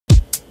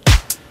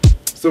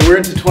So we're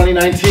into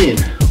 2019.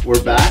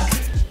 We're back.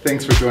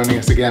 Thanks for joining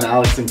us again,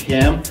 Alex and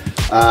Cam.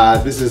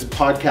 This is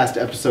podcast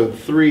episode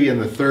 3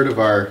 and the third of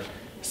our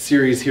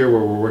series here where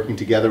we're working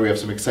together. We have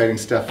some exciting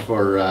stuff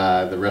for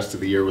the rest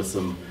of the year with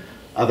some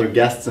other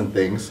guests and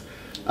things.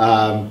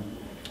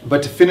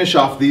 But to finish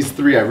off these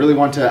 3, I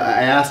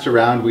asked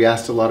around, we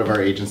asked a lot of our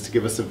agents to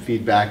give us some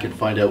feedback and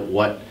find out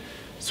what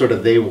sort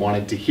of they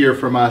wanted to hear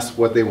from us,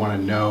 what they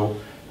want to know,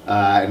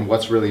 and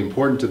what's really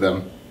important to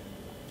them.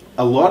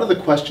 A lot of the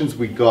questions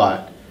we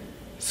got,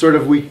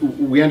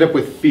 we end up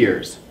with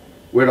fears.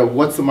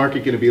 What's the market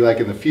going to be like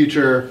in the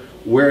future?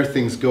 Where are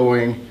things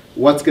going?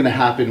 What's going to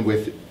happen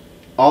with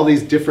all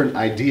these different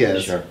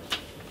ideas? Sure.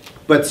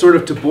 But sort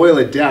of to boil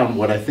it down,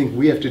 what I think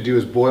we have to do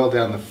is boil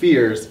down the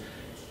fears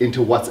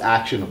into what's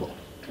actionable.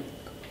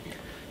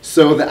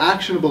 So the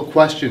actionable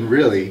question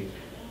really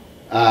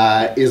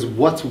is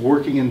what's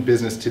working in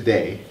business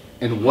today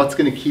and what's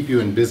going to keep you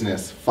in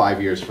business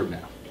 5 years from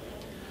now.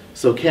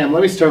 So Cam,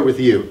 let me start with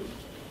you.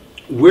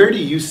 Where do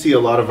you see a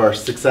lot of our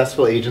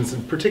successful agents,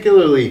 and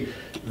particularly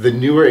the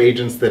newer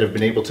agents that have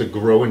been able to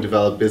grow and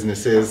develop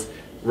businesses,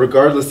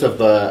 regardless of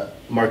the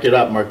market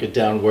up, market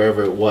down,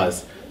 wherever it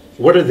was?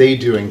 What are they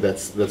doing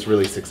that's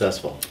really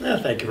successful? Yeah,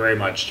 thank you very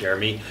much,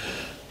 Jeremy.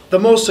 The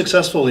most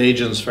successful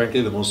agents, frankly,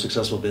 the most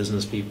successful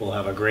business people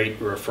have a great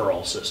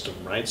referral system,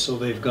 right? So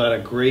they've got a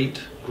great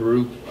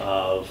group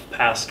of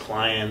past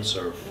clients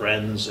or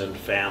friends and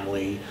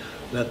family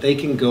that they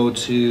can go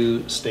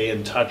to, stay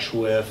in touch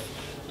with,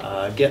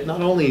 get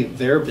not only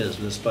their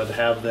business, but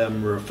have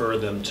them refer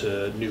them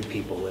to new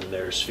people in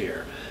their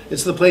sphere.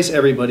 It's the place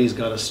everybody's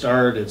got to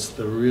start. It's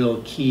the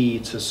real key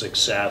to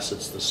success.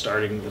 It's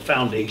the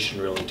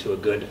foundation really to a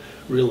good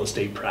real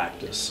estate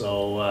practice.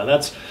 So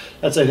that's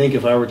I think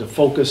if I were to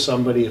focus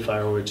somebody, if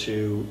I were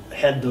to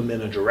head them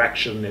in a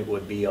direction, it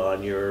would be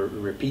on your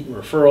repeat and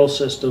referral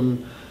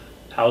system.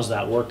 How's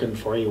that working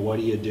for you? What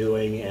are you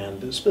doing?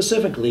 And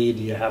specifically,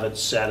 do you have it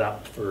set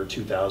up for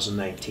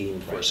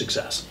 2019 for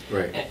success?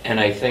 Right. And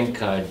I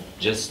think I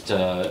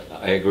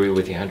agree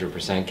with you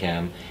 100%,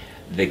 Cam.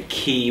 The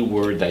key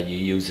word that you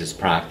use is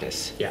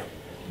practice. Yeah.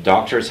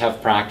 Doctors have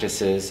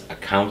practices,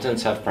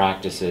 accountants have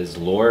practices,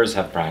 lawyers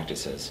have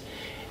practices.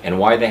 And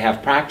why they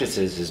have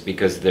practices is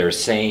because they're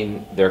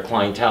saying their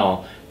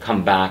clientele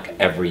come back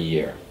every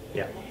year.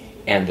 Yeah.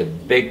 And the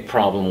big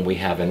problem we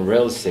have in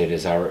real estate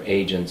is our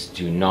agents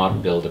do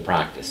not build a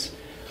practice.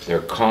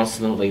 They're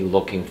constantly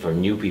looking for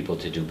new people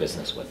to do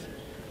business with.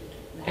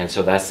 And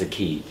so that's the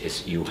key,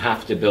 is you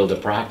have to build a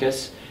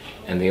practice,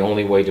 and the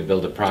only way to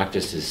build a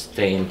practice is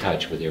stay in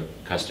touch with your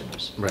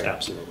customers. Right.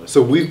 Absolutely.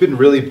 So we've been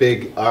really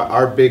big,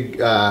 our big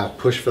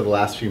push for the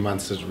last few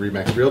months as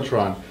Remax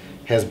Realtron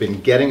has been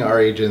getting our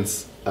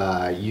agents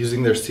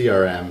using their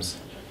CRMs,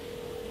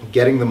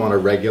 getting them on a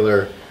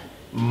regular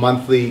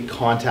monthly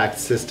contact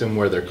system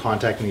where they're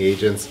contacting the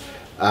agents.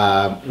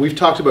 We've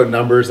talked about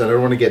numbers. I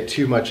don't want to get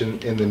too much in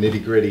the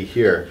nitty-gritty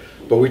here,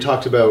 but we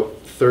talked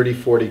about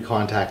 30-40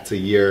 contacts a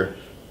year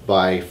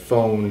by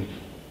phone,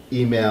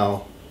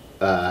 email,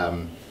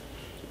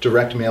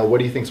 direct mail. What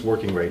do you think is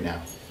working right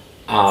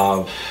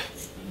now?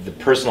 The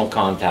personal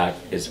contact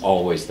is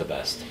always the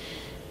best.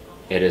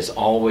 It is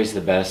always the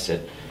best.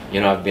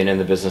 I've been in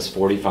the business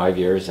 45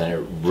 years and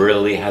it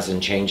really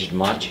hasn't changed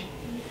much.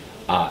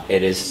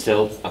 It is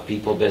still a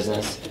people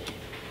business.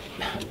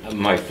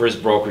 My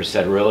first broker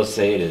said real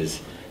estate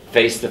is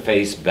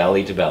face-to-face,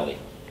 belly-to-belly.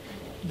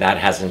 That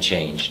hasn't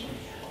changed.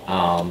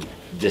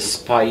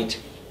 Despite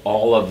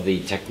all of the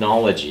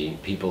technology,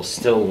 people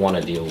still want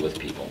to deal with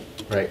people.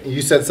 Right.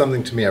 You said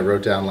something to me I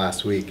wrote down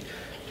last week.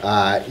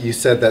 You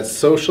said that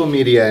social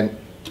media and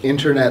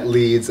internet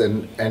leads,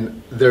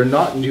 and they're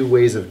not new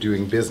ways of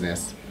doing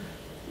business,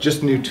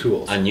 just new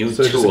tools. A new tool.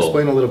 So just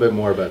explain a little bit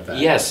more about that.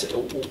 Yes,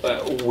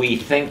 we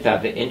think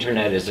that the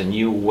internet is a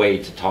new way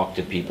to talk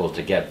to people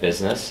to get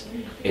business.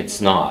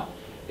 It's not.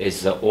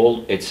 It's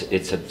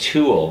a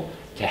tool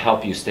to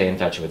help you stay in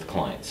touch with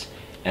clients.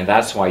 And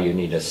that's why you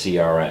need a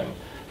CRM.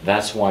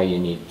 That's why you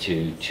need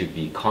to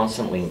be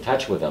constantly in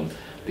touch with them,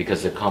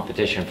 because the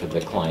competition for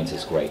the clients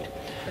is great.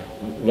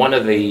 One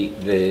of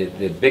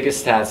the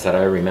biggest stats that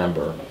I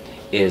remember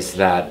is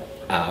that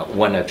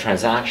when a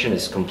transaction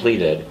is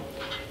completed,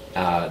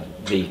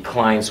 the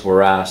clients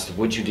were asked,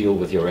 would you deal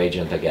with your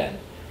agent again?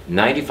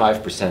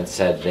 95%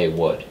 said they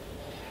would.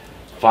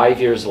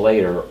 5 years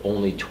later,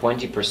 only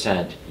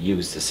 20%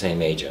 used the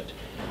same agent.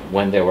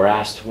 When they were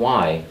asked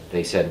why,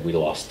 they said, we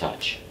lost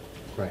touch.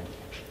 Right.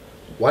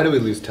 Why do we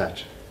lose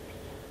touch?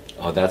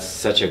 Oh, that's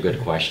such a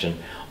good question.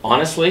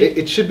 Honestly,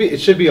 it should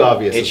be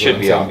obvious. It should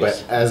be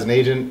obvious. But as an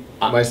agent,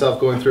 myself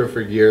going through it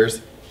for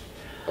years,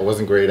 I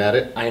wasn't great at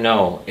it. I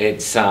know.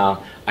 It's.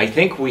 I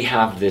think we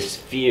have this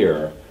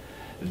fear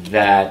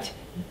that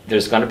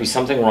there's going to be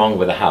something wrong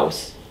with the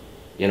house.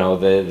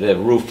 The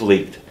roof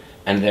leaked,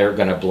 and they're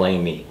going to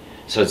blame me.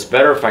 So it's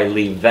better if I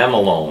leave them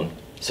alone,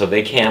 so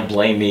they can't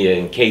blame me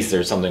in case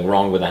there's something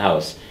wrong with the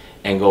house,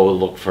 and go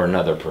look for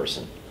another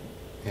person.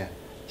 Yeah.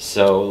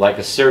 So, like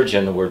a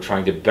surgeon, we're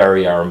trying to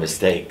bury our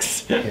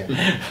mistakes.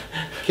 Yeah.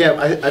 Cam,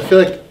 I feel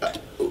like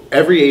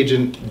every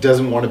agent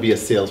doesn't want to be a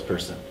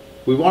salesperson.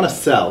 We want to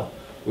sell,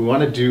 we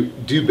want to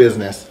do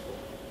business,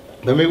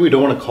 but maybe we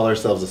don't want to call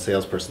ourselves a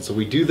salesperson. So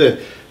we do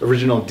the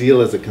original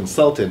deal as a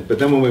consultant, but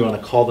then when we want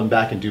to call them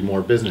back and do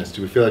more business,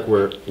 do we feel like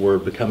we're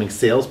becoming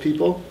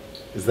salespeople?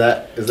 Is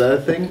that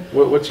a thing?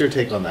 What's your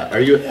take on that?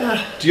 Do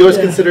you always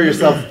consider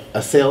yourself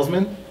a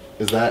salesman?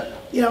 Is that?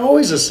 Yeah,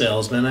 always a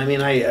salesman. I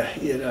mean,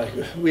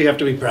 we have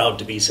to be proud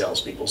to be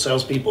salespeople.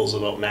 Salespeople is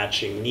about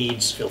matching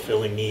needs,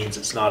 fulfilling needs.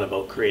 It's not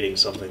about creating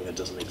something that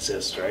doesn't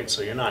exist, right?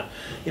 So you're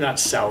not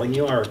selling.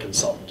 You are a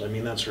consultant. I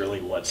mean, that's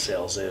really what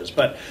sales is.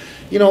 But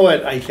you know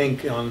what? I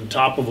think on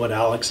top of what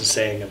Alex is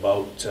saying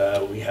about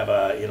we have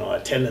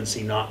a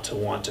tendency not to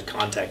want to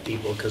contact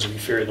people because we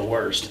fear the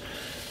worst.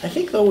 I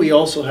think, though, we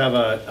also have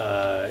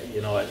a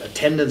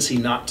tendency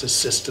not to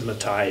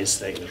systematize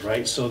things,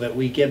 right? So that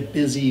we get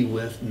busy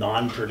with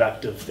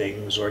non-productive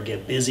things, or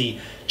get busy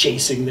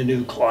chasing the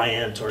new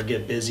client, or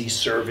get busy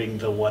serving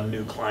the one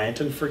new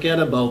client, and forget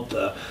about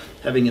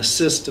having a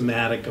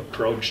systematic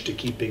approach to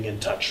keeping in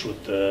touch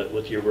with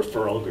your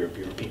referral group,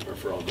 your repeat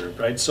referral group,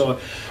 right? So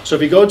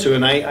if you go to,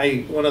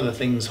 and one of the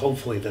things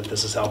hopefully that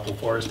this is helpful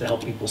for is to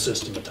help people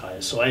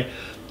systematize. So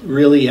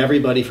really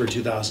everybody for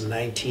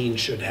 2019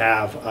 should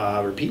have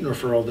repeat and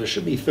referral. There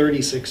should be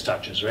 36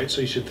 touches, right?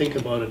 So you should think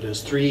about it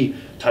as 3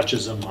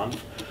 touches a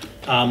month.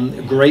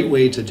 A great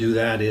way to do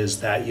that is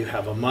that you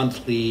have a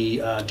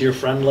monthly dear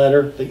friend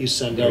letter that you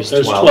send out.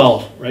 There's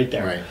 12 right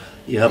there. Right.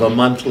 You have a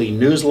monthly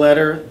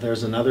newsletter.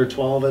 There's another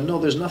 12. And no,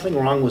 there's nothing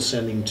wrong with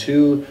sending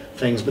 2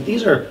 things, but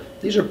these are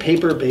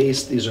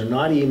paper-based. These are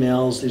not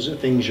emails. These are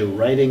things you're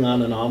writing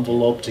on an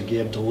envelope to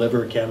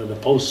deliver Canada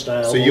Post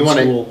style. So you want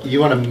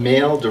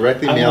to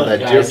directly mail that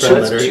dear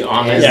friend letter. Let's be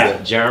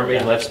honest, Jeremy.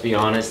 Let's be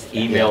honest.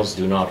 Emails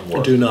do not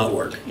work. Do not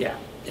work. Yeah.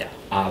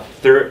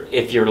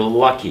 If you're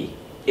lucky,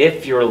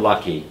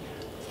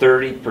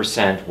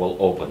 30% will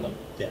open them.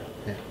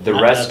 The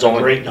rest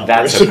don't.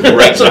 That's a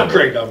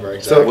great number.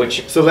 Exactly.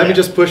 So let me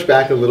just push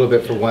back a little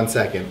bit for 1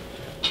 second.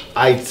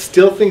 I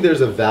still think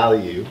there's a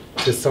value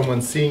to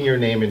someone seeing your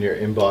name in your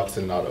inbox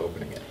and not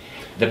opening it.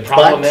 The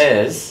problem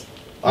is,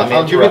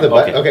 I'll give you the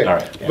but. Okay. All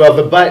right. Yeah. Well,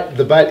 the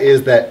but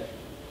is that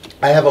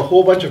I have a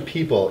whole bunch of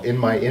people in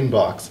my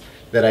inbox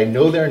that I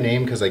know their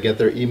name because I get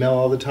their email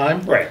all the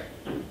time. Right.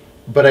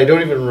 But I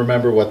don't even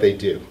remember what they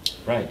do.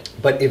 Right.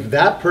 But if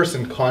that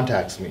person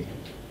contacts me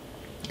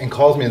and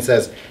calls me and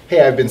says,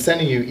 "Hey, I've been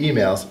sending you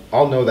emails,"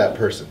 I'll know that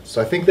person. So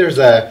I think there's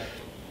a,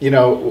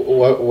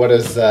 what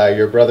does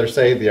your brother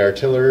say? The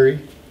artillery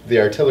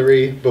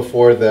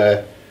before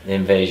the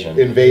invasion.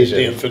 The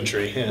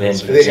infantry.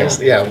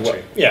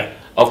 Yeah.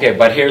 Okay,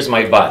 but here's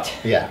my but.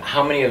 Yeah.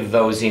 How many of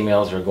those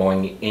emails are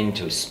going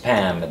into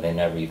spam and they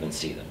never even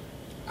see them?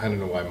 I don't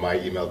know why my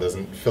email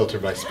doesn't filter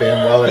my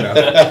spam well enough.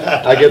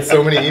 I get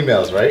so many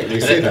emails, right?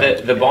 We see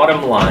them. The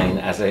bottom line,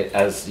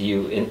 as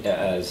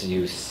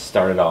you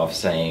started off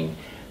saying,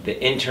 the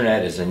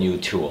internet is a new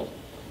tool,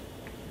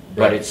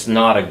 but it's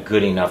not a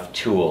good enough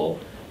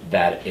tool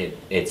that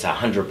it's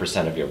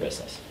 100% of your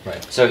business.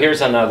 Right. So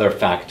here's another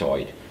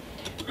factoid.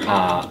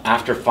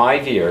 After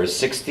 5 years,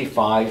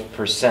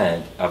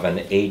 65% of an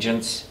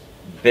agent's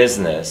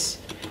business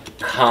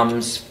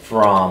comes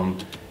from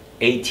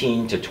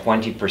 18 to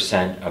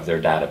 20% of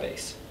their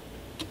database,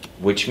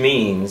 which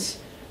means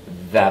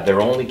that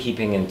they're only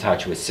keeping in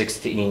touch with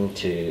 18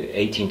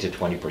 to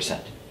 20%.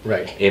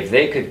 Right. If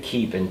they could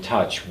keep in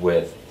touch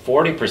with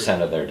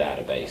 40% of their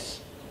database,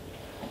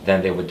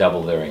 then they would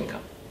double their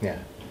income. Yeah.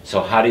 So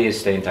how do you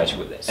stay in touch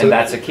with this? So and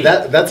that's a key.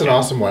 That's an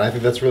awesome one. I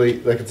think that's really,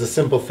 it's a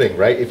simple thing,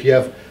 right? If you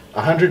have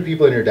 100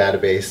 people in your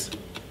database,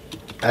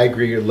 I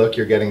agree,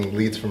 you're getting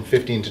leads from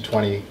 15 to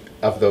 20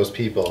 of those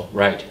people.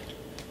 Right.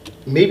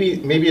 Maybe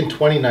in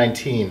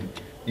 2019,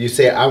 you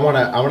say, I want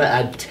to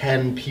add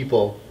 10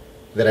 people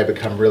that I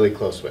become really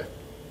close with.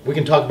 We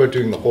can talk about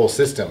doing the whole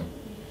system,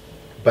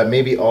 but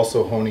maybe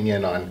also honing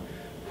in on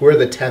who are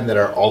the 10 that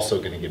are also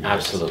going to give me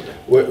Absolutely.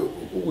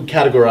 We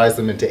categorize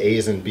them into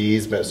A's and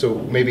B's, but so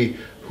maybe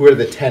who are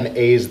the 10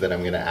 A's that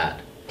I'm going to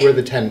add? Who are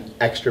the 10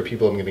 extra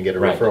people I'm going to get a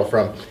referral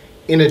from,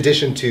 in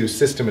addition to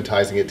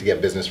systematizing it to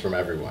get business from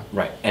everyone?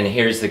 Right, and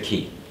here's the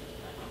key.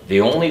 The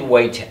only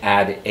way to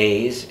add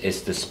A's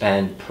is to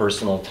spend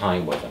personal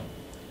time with them.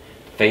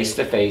 Face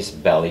to face,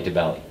 belly to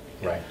belly.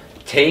 Right.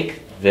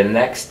 Take the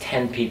next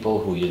 10 people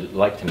who you'd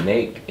like to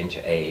make into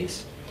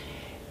A's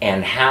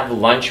and have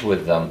lunch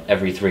with them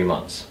every 3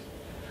 months.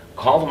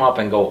 Call them up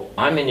and go,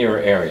 I'm in your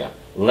area.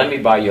 Let me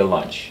buy you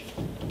lunch.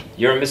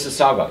 You're in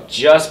Mississauga.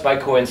 Just by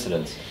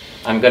coincidence,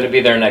 I'm going to be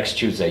there next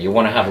Tuesday. You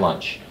want to have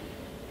lunch?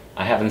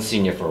 I haven't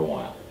seen you for a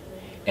while.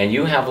 And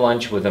you have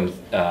lunch with them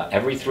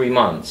every 3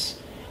 months.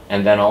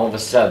 And then all of a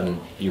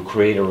sudden, you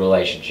create a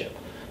relationship.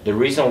 The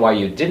reason why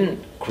you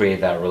didn't create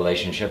that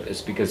relationship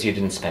is because you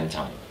didn't spend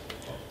time.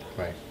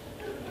 Right.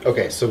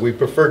 Okay, so we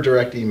prefer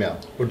direct email.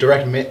 Or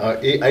direct mail.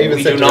 I even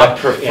we said do not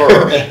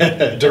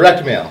prefer.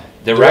 Direct mail.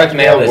 Direct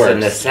mail is a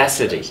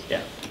necessity.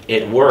 Yeah.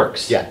 It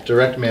works. Yeah,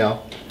 direct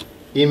mail.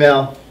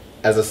 Email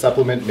as a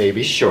supplement,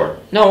 maybe. Sure.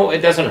 No, it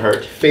doesn't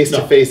hurt.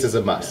 Face-to-face is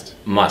a must.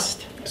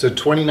 Must. So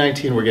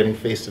 2019, we're getting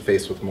face to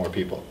face with more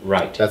people.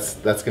 Right. That's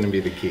going to be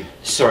the key.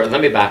 Sorry,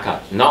 let me back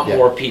up. Not Yeah.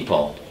 more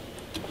people,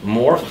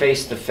 more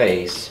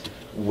face-to-face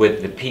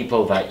with the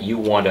people that you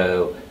want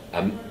to,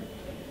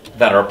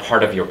 that are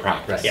part of your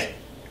practice. Yeah.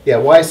 Yeah,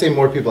 why I say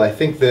more people, I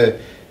think the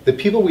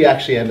people we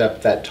actually end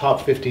up, that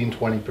top 15,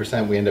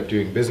 20% we end up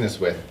doing business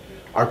with,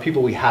 are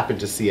people we happen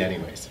to see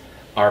anyways.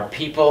 Are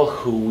people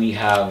who we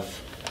have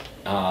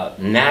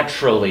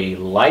naturally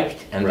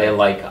liked and they Right.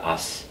 like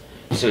us.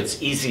 So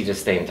it's easy to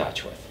stay in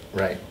touch with.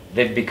 Right.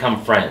 They've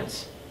become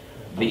friends.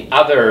 The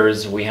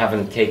others, we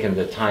haven't taken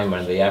the time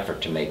and the effort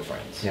to make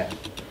friends. Yeah.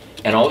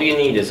 And all you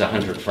need is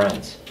 100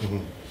 friends.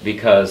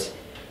 Because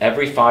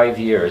every 5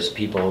 years,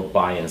 people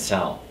buy and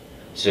sell.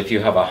 So if you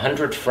have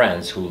 100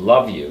 friends who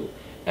love you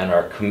and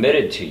are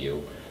committed to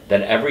you,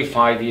 then every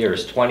 5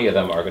 years, 20 of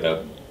them are going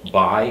to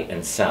buy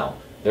and sell.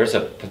 There's a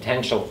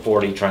potential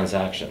 40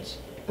 transactions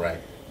Right.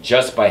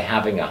 just by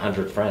having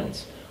 100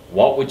 friends.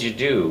 What would you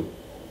do?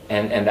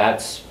 And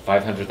that's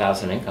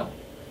 500,000 income.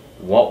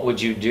 What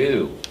would you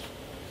do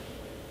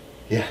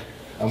Yeah,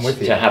 I'm with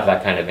you. to have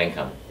that kind of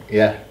income?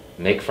 Yeah,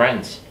 Make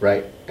friends.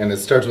 right. And it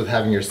starts with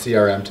having your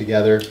CRM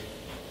together,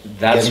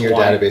 That's getting your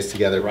why, database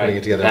together, right, putting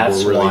it together.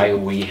 That's We're really, why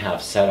we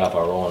have set up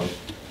our own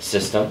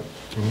system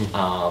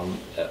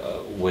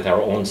with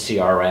our own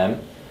CRM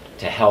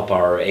to help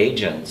our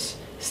agents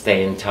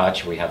stay in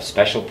touch. We have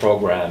special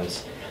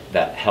programs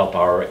that help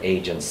our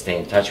agents stay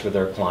in touch with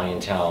their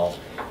clientele,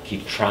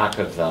 keep track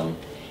of them.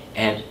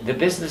 And the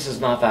business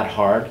is not that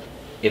hard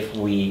if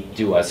we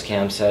do, as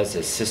Cam says,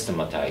 is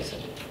systematize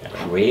it.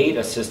 Create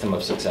a system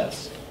of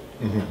success.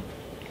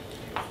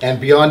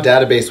 And beyond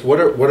database, what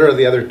are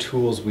the other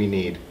tools we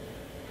need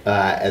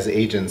as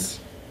agents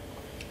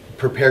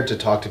prepared to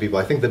talk to people?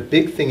 I think the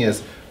big thing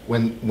is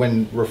when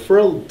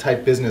referral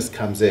type business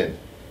comes in,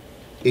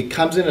 it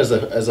comes in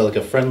as like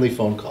a friendly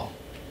phone call.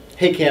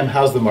 Hey Cam,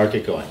 how's the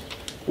market going?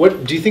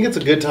 What do you think it's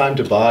a good time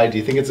to buy? Do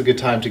you think it's a good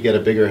time to get a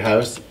bigger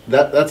house?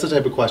 That's the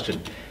type of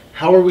question.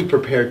 How are we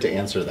prepared to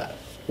answer that?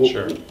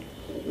 Sure.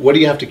 What do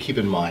you have to keep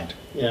in mind?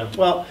 Yeah,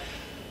 well,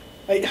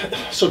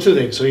 so two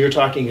things. So you're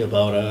talking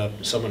about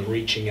someone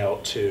reaching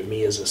out to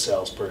me as a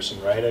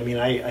salesperson, right? I mean,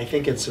 I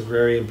think it's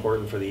very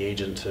important for the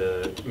agent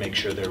to make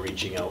sure they're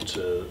reaching out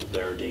to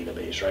their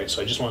database, right?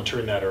 So I just want to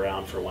turn that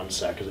around for 1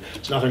 second.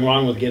 There's nothing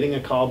wrong with getting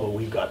a call, but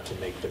we've got to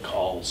make the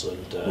calls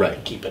and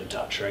Right. keep in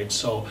touch, right?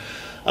 So,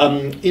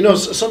 you know,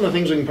 some of the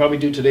things we can probably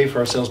do today for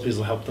our salespeople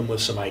will help them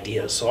with some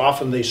ideas. So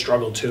often they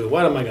struggle to,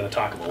 what am I going to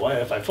talk about? What,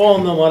 if I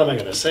phone them, what am I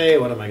going to say?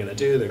 What am I going to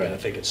do? They're going to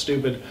think it's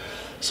stupid.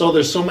 So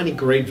there's so many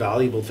great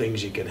valuable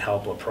things you can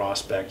help a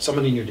prospect,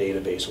 someone in your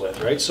database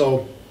with, right?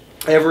 So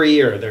every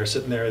year they're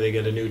sitting there, they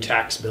get a new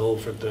tax bill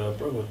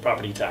with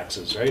property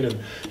taxes, right?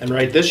 And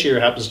right this year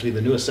happens to be the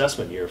new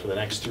assessment year for the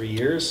next 3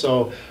 years.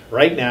 So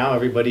right now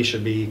everybody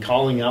should be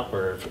calling up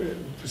or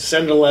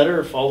send a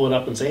letter, follow it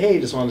up and say,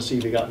 hey, just want to see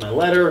if you got my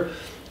letter.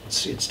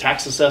 It's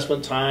tax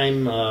assessment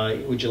time.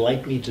 Would you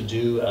like me to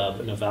do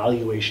an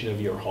evaluation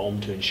of your home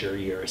to ensure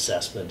your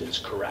assessment is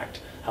correct?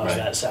 How does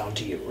that sound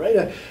to you,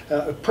 right?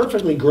 A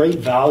perfectly great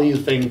value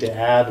thing to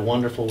add,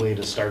 wonderful way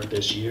to start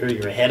this year.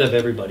 You're ahead of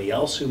everybody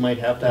else who might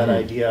have that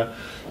idea.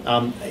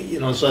 You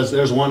know, so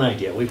there's one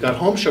idea. We've got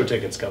home show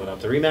tickets coming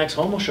up, the RE/MAX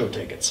Home Show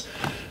tickets.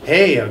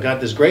 Hey, I've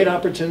got this great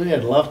opportunity.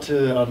 I'd love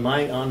to, on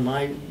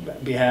my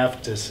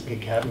behalf, to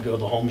have them go to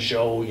the home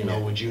show. You know,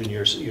 would you and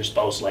your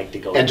spouse like to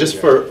go? And just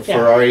for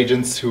our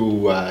agents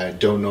who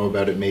don't know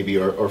about it maybe,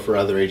 or for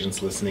other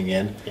agents listening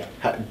in,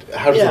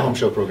 how does the home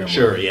show program work?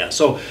 Sure, yeah.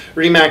 So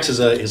RE/MAX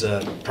is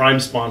a prime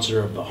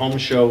sponsor of the home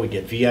show. We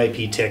get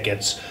VIP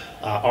tickets.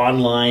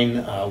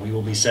 Online, we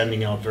will be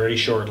sending out very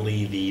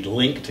shortly the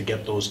link to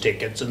get those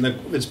tickets, and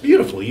it's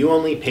beautiful. You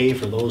only pay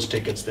for those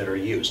tickets that are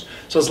used.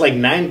 So it's like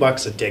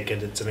 $9 a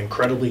ticket. It's an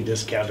incredibly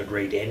discounted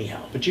rate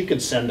anyhow, but you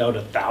could send out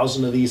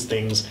 1,000 of these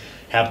things,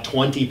 have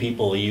 20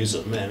 people use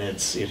them, and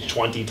it's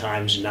 20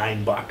 times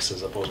 $9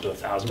 as opposed to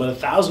 1,000. But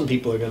 1,000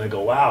 people are going to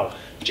go, wow,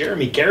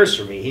 Jeremy cares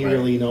for me. He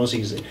really knows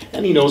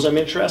he knows I'm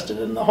interested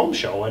in the home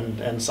show.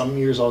 And some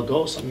years I'll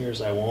go, some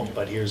years I won't.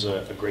 But here's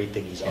a great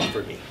thing he's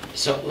offered me.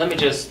 So let me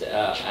just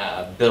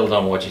build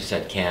on what you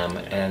said, Cam.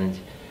 And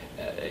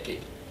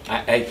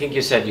I think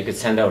you said you could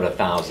send out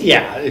 1,000.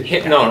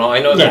 Yeah. No, I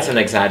know that's an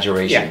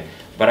exaggeration. Yeah.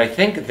 But I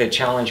think the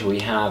challenge we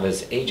have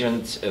as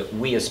agents,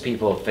 we as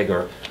people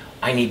figure,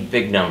 I need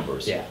big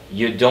numbers. Yeah.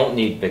 You don't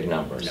need big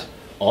numbers. No.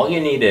 All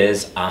you need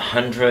is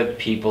 100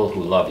 people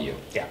who love you.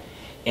 Yeah.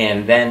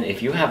 And then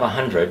if you have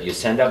 100, you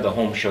send out the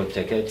home show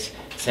tickets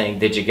saying,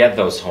 did you get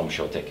those home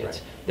show tickets?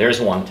 Right. There's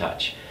one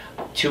touch.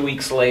 2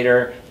 weeks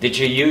later, did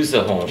you use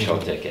the home show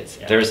tickets?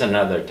 Yeah. There's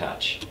another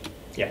touch.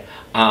 Yeah.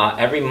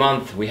 Every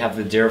month we have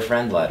the Dear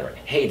Friend letter.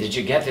 Hey, did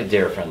you get the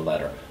Dear Friend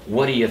letter?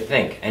 What do you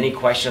think? Any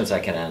questions I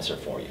can answer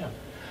for you?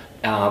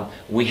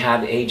 We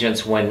had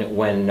agents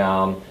when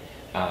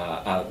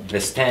the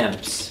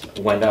stamps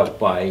went up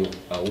by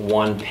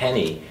 1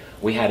 penny.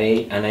 We had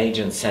an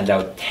agent send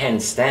out 10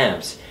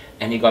 stamps,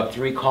 and he got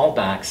 3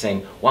 callbacks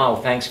saying, wow,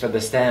 thanks for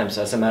the stamps.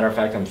 As a matter of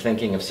fact, I'm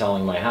thinking of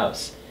selling my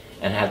house,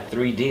 and had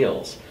 3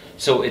 deals.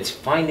 So it's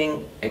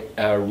finding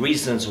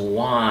reasons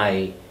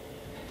why,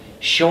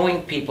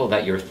 showing people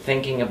that you're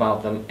thinking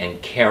about them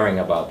and caring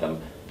about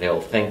them,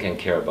 they'll think and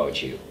care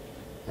about you.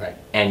 Right.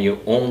 And you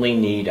only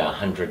need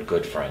 100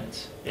 good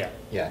friends. Yeah.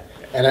 Yeah.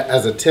 And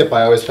as a tip,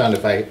 I always found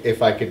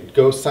if I could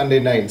go Sunday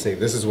night and say,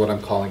 this is what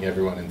I'm calling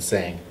everyone and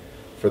saying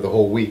for the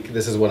whole week,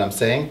 this is what I'm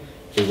saying,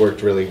 it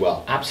worked really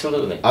well.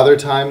 Absolutely. Other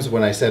times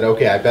when I said,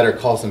 okay, I better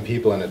call some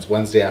people and it's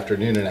Wednesday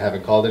afternoon and I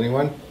haven't called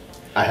anyone,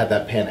 I had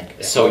that panic.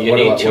 So you What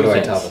need do I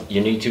two tell them? things.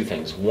 You need two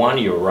things. One,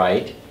 you're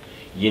right.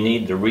 You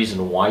need the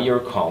reason why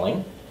you're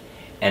calling.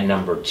 And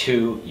number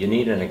two, you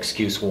need an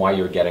excuse why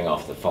you're getting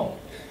off the phone.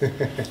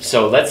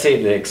 So let's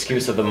say the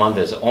excuse of the month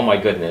is, oh my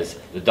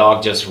goodness, the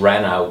dog just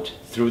ran out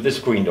through the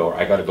screen door,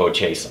 I gotta go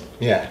chase him.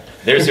 Yeah.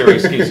 There's your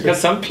excuse, because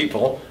some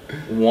people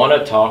want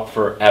to talk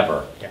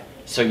forever. Yeah.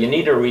 So you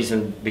need a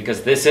reason,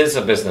 because this is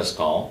a business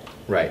call,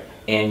 Right.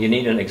 and you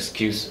need an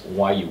excuse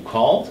why you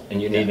called,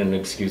 and you need Yeah. an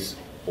excuse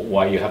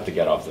why you have to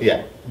get off the Yeah.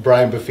 phone.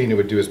 Brian Buffini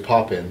would do his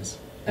pop-ins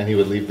and he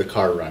would leave the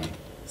car running.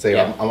 Say,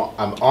 Yeah.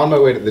 I'm on my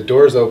way to, the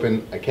door's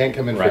open, I can't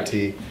come in Right. for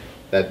tea.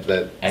 That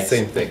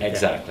same thing.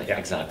 Exactly, Yeah.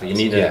 exactly. You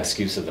need an Yeah.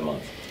 excuse of the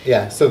month.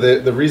 Yeah, so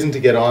the reason to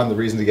get on, the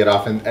reason to get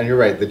off, and you're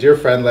right, the Dear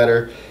Friend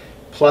letter,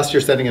 plus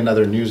you're sending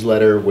another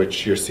newsletter,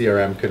 which your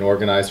CRM can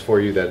organize for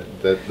you,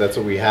 that's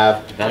what we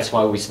have. That's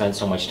why we spend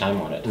so much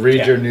time on it. Read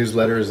Yeah. your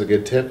newsletter is a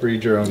good tip,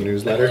 read your own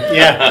newsletter.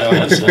 Yeah, no,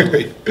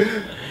 absolutely.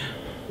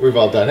 We've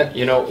all done it.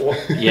 You know,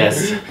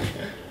 yes.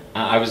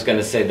 I was going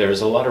to say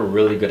there's a lot of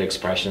really good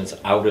expressions,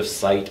 out of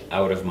sight,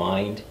 out of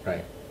mind.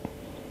 Right.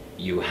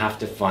 You have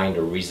to find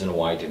a reason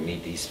why to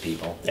meet these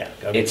people. Yeah,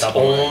 gotta be It's top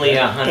of mind, only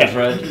yeah.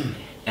 100,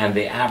 and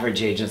the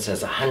average agent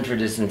says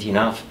 100 isn't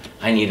enough,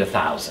 I need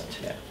 1,000.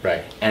 Yeah.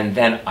 Right. And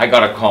then I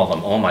got to call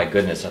them, oh my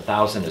goodness,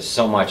 1,000 is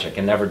so much, I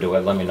can never do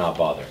it, let me not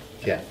bother.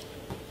 Yeah.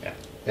 Yeah.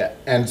 Yeah.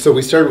 And so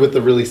we started with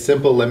the really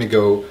simple. Let me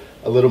go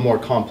a little more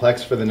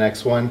complex for the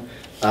next one.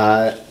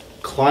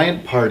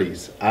 Client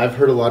parties. I've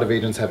heard a lot of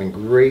agents having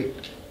great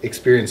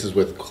experiences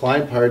with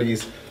client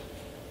parties.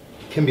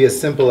 Can be as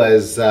simple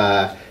as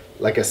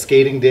like a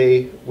skating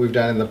day we've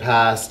done in the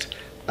past,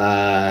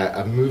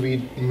 a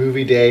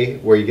movie day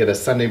where you get a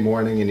Sunday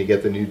morning and you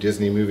get the new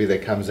Disney movie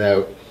that comes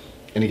out,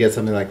 and you get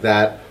something like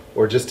that,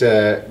 or just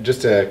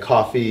a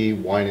coffee,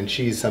 wine and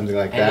cheese, something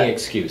like that. Any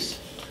excuse.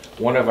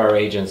 One of our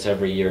agents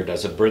every year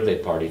does a birthday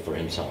party for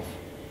himself,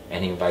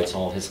 and he invites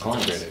all his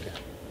clients. Great idea.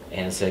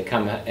 And say,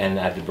 come, and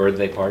at the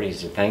birthday party, he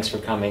said, thanks for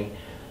coming,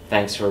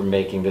 thanks for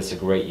making this a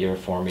great year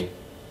for me.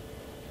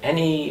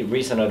 Any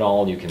reason at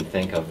all you can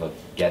think of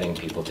getting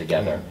people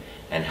together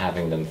and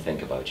having them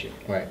think about you.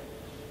 Right.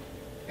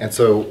 And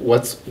so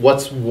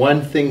what's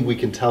one thing we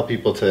can tell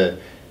people to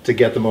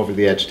get them over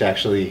the edge to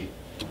actually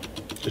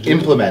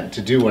implement,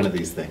 to do one of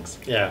these things?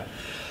 Yeah.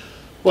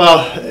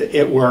 Well,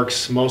 it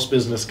works. Most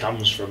business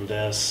comes from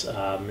this,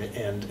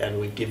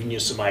 and we've given you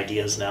some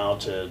ideas now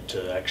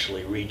to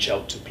actually reach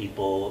out to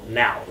people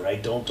now,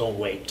 right? Don't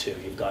wait too.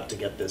 You've got to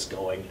get this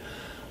going.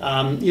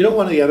 You know,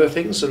 one of the other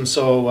things, and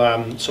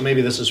so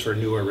maybe this is for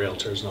newer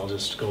realtors, and I'll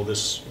just go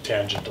this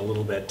tangent a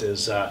little bit,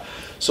 is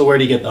so where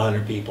do you get the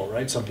 100 people,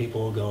 right? Some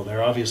people will go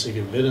there. Obviously, if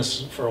you've been in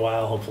business for a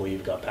while, hopefully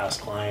you've got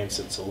past clients,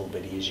 it's a little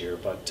bit easier.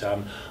 But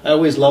I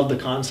always love the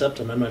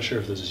concept, and I'm not sure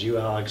if this is you,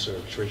 Alex, or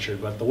if it's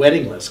Richard, but the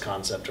wedding list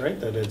concept, right?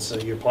 That it's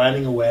you're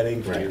planning a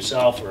wedding for Right.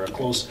 yourself or a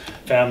close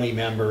family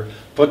member,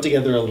 put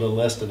together a little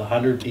list of the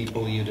 100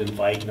 people you'd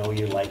invite, know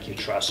you, like you,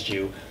 trust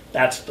you.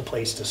 That's the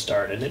place to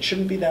start, and it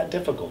shouldn't be that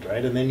difficult,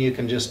 right? And then you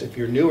can just, if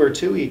you're newer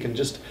too, you can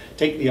just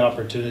take the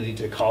opportunity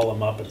to call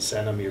them up and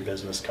send them your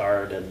business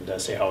card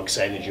and say how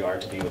excited you are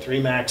to be with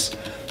Remax,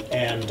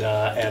 and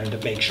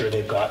make sure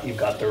you've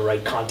got the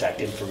right contact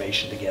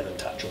information to get in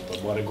touch with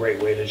them. What a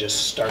great way to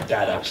just start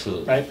that out,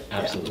 Absolutely. right?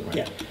 Absolutely.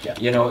 Yeah. Yeah.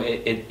 You know,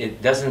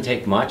 it doesn't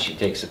take much, it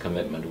takes a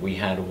commitment. We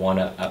had one,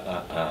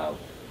 a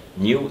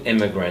new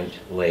immigrant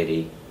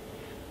lady,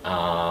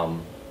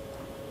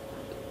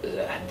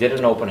 did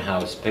an open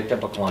house, picked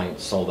up a client,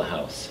 sold a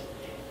house.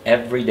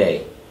 Every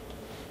day,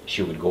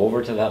 she would go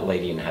over to that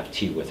lady and have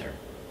tea with her.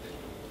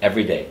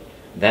 Every day.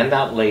 Then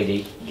that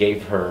lady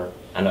gave her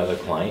another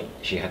client.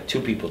 She had 2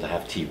 people to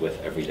have tea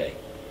with every day.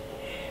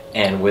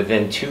 And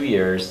within 2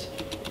 years,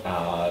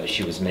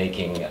 she was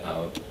making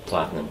a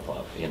platinum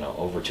club, you know,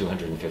 over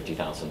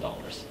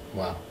 $250,000.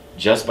 Wow.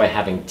 Just by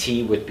having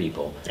tea with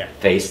people, Yeah.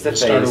 face to It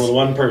started with face,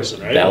 one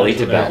person, right? belly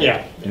to belly,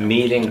 Yeah.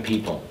 meeting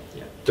people.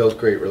 Built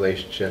great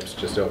relationships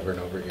just over and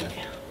over again.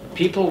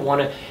 People want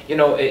to, you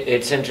know,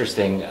 it's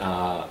interesting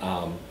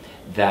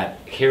that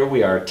here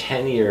we are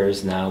 10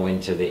 years now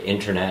into the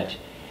internet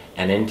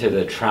and into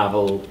the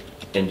travel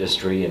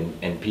industry,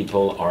 and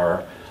people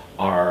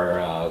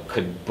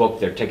could book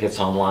their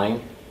tickets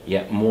online,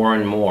 yet more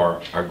and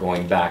more are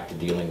going back to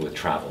dealing with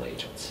travel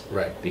agents.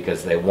 Right.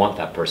 Because they want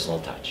that personal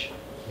touch.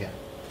 Yeah.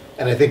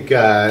 And I think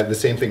the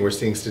same thing, we're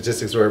seeing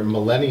statistics where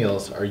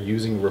millennials are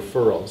using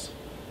referrals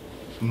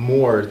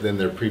more than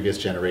their previous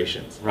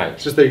generations. Right.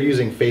 It's just they're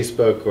using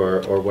Facebook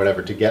or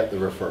whatever to get the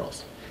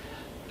referrals.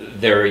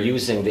 they're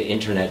using the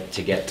internet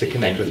to get To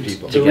connect with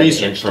people. to The get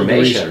research,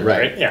 information,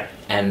 right. Yeah.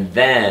 and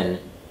then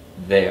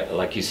they,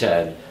 like you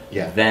said,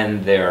 Yeah.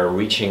 then they're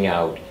reaching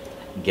out,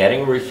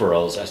 getting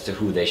referrals as to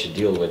who they should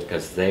deal with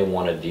because they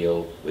want to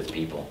deal with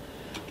people.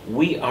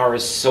 We are a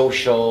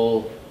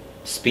social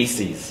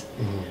species.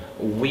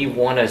 We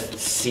want to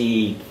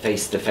see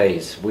face to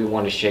face. We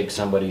want to shake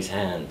somebody's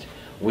hand.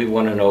 We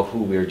want to know who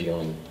we're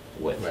dealing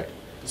with. Right.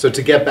 So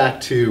to get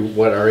back to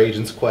what our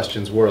agents'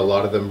 questions were, a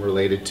lot of them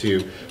related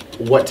to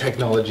what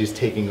technology is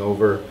taking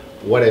over,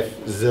 what if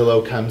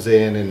Zillow comes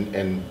in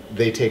and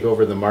they take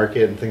over the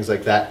market and things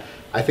like that.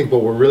 I think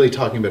what we're really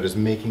talking about is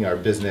making our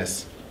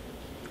business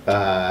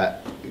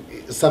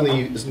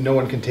something no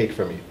one can take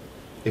from you.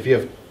 If you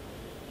have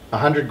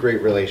 100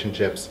 great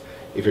relationships,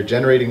 if you're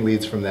generating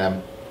leads from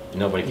them,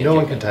 no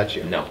one can touch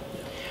you. No.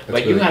 That's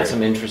But you really had great.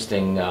 some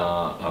interesting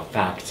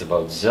facts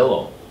about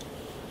Zillow.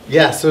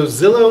 Yeah, so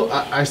Zillow,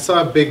 I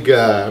saw a big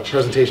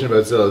presentation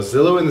about Zillow.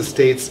 Zillow in the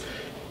States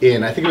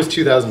in, I think it was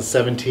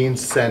 2017,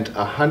 sent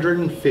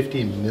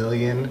 150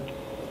 million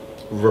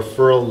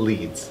referral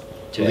leads.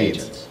 To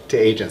agents. To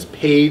agents,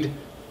 paid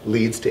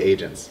leads to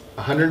agents.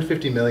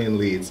 150 million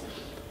leads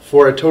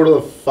for a total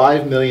of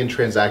 5 million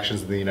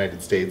transactions in the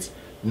United States,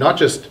 not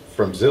just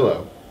from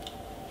Zillow,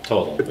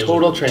 Total. but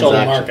total transactions.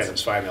 Total market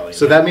is 5 million.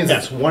 So that means Yeah.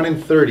 it's 1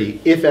 in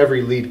 30 if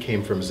every lead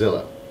came from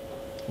Zillow.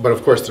 But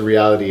of course the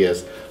reality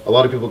is a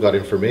lot of people got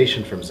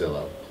information from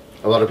Zillow.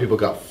 A lot of people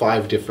got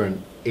 5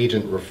 different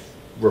agent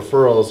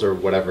referrals or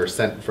whatever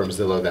sent from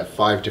Zillow that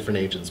 5 different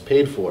agents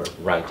paid for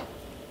Right.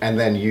 and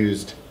then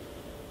used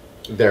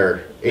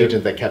their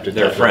agent that kept it.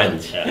 Their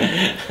friend.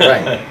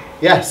 Right.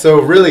 Yeah, so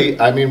really,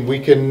 I mean, we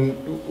can,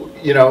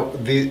 you know,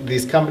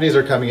 these companies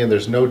are coming in,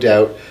 there's no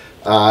doubt.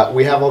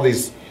 We have all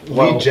these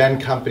Well, lead gen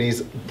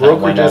companies, that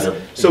went out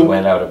brokerages. of-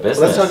 went out of Let's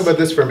business. talk about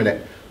this for a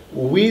minute.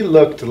 We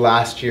looked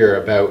last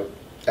year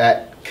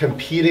at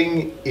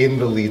competing in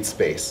the lead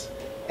space.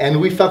 And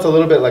we felt a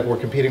little bit like we're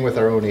competing with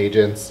our own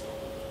agents.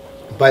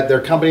 But there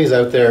are companies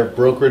out there,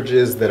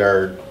 brokerages that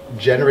are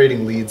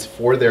generating leads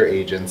for their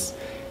agents,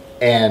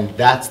 and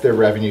that's their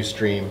revenue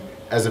stream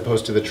as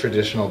opposed to the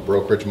traditional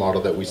brokerage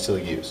model that we still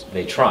use.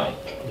 They try.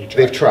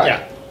 They've tried.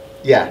 Yeah.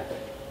 Yeah.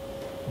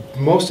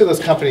 Most of those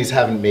companies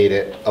haven't made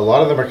it. A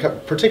lot of them are,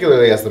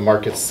 particularly as the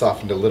market's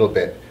softened a little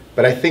bit.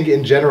 But I think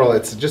in general,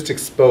 it's just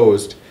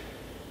exposed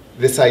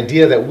this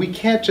idea that we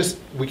can't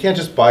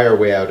just buy our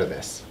way out of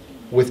this.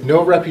 With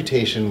no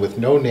reputation, with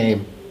no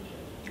name,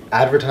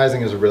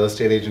 advertising as a real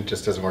estate agent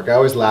just doesn't work. I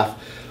always laugh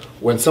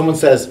when someone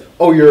says,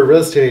 "Oh, you're a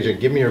real estate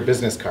agent, give me your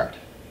business card."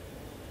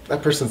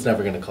 That person's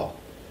never going to call.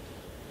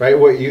 Right?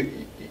 What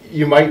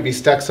you might be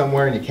stuck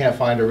somewhere and you can't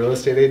find a real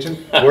estate agent.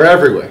 We're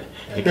everywhere.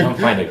 You can't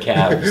find a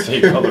cab, so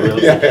you call the real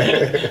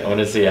estate. I want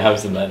to see a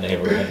house in that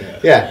neighborhood.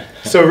 Yeah.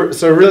 So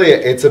really,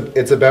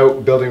 it's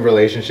about building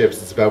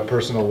relationships. It's about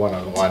personal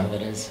one-on-one.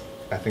 It is.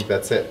 I think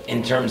that's it.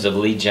 In terms of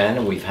lead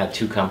gen, we've had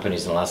 2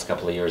 companies in the last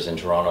couple of years in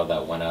Toronto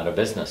that went out of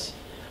business.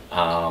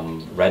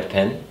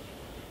 Redpin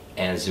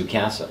and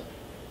Zoocasa.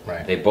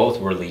 Right. They both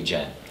were lead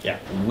gen. Yeah.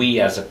 We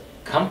as a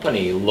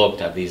company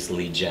looked at these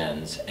lead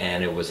gens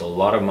and it was a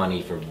lot of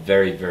money for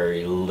very,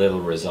 very little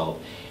result.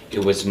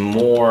 It was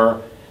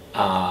more,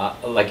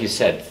 like you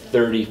said,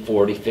 30,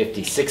 40,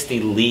 50, 60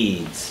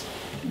 leads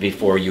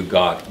before you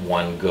got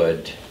one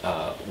good,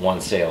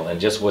 one sale, and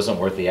just wasn't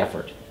worth the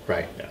effort.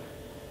 Right. Yeah.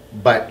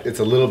 But it's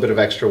a little bit of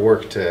extra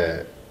work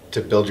to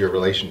build your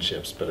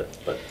relationships, but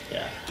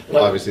Yeah.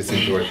 obviously it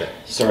seems worth it.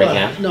 Sorry, Well,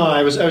 Cam. no,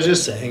 I was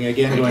just saying,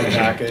 again, going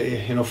back,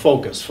 you know,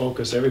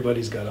 focus.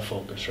 Everybody's got to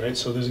focus, right?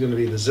 So there's going to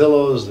be the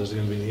Zillows, there's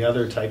going to be the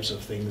other types of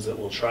things that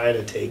will try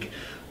to take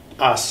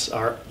us,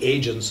 our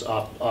agents,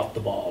 off the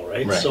ball,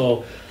 right? Right.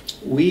 So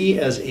we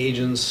as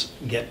agents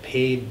get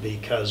paid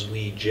because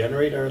we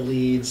generate our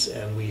leads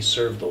and we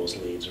serve those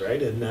leads,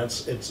 right? And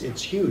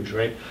it's huge,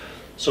 right?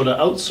 So to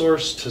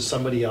outsource to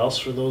somebody else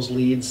for those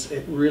leads,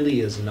 it really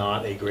is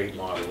not a great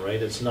model,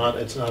 right? It's not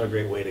a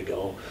great way to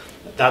go.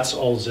 That's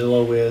all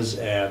Zillow is,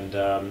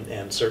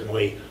 and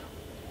certainly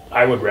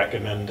I would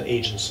recommend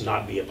agents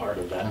not be a part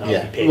of that, not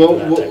Yeah. be paid Well, for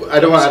that type of I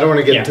don't thing. want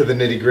to get Yeah. into the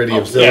nitty gritty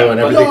of Oh, Zillow yeah, and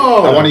but everything. no,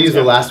 I want to use the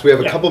yeah. last. We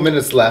have a Yeah. couple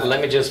minutes left.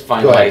 Let me just Go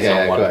finalize ahead,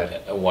 yeah, on go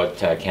ahead. what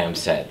Cam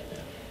said.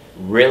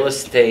 Real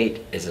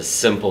estate is a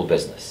simple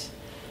business.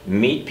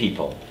 Meet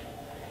people,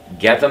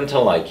 get them to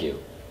like you,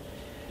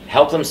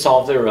 help them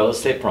solve their real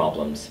estate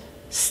problems,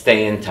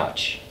 stay in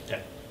touch. Yeah.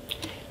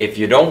 If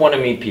you don't want to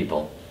meet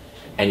people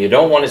and you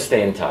don't want to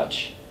stay in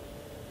touch,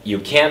 you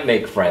can't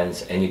make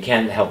friends and you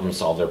can't help them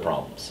solve their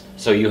problems.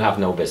 So you have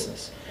no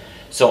business.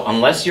 So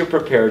unless you're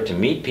prepared to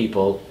meet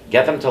people,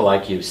 get them to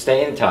like you,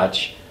 stay in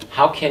touch,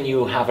 how can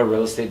you have a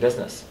real estate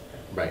business?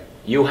 Right.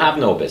 You have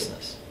no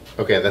business.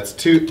 Okay, that's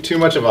too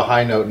much of a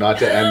high note not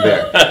to end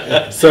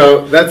there.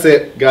 So that's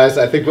it, guys.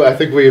 I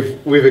think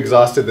we've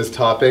exhausted this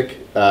topic.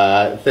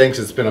 Thanks.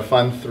 It's been a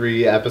fun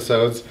 3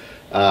 episodes.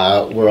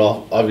 We're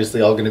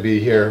obviously all going to be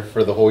here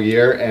for the whole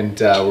year, and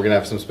we're going to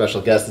have some special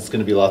guests. It's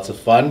going to be lots of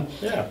fun.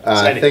 Yeah,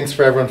 exciting. Thanks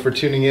for everyone for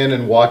tuning in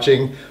and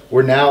watching.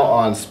 We're now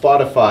on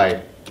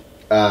Spotify,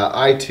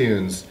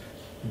 iTunes,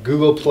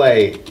 Google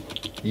Play,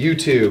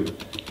 YouTube,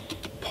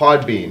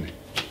 Podbean.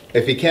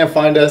 If you can't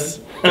find us,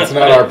 it's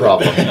not our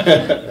problem.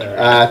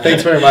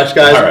 Thanks very much,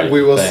 guys. All right,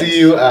 we will thanks. see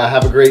you.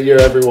 Have a great year,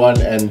 everyone,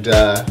 and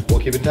we'll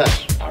keep in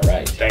touch. All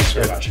right. Thanks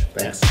very much.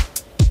 Thanks.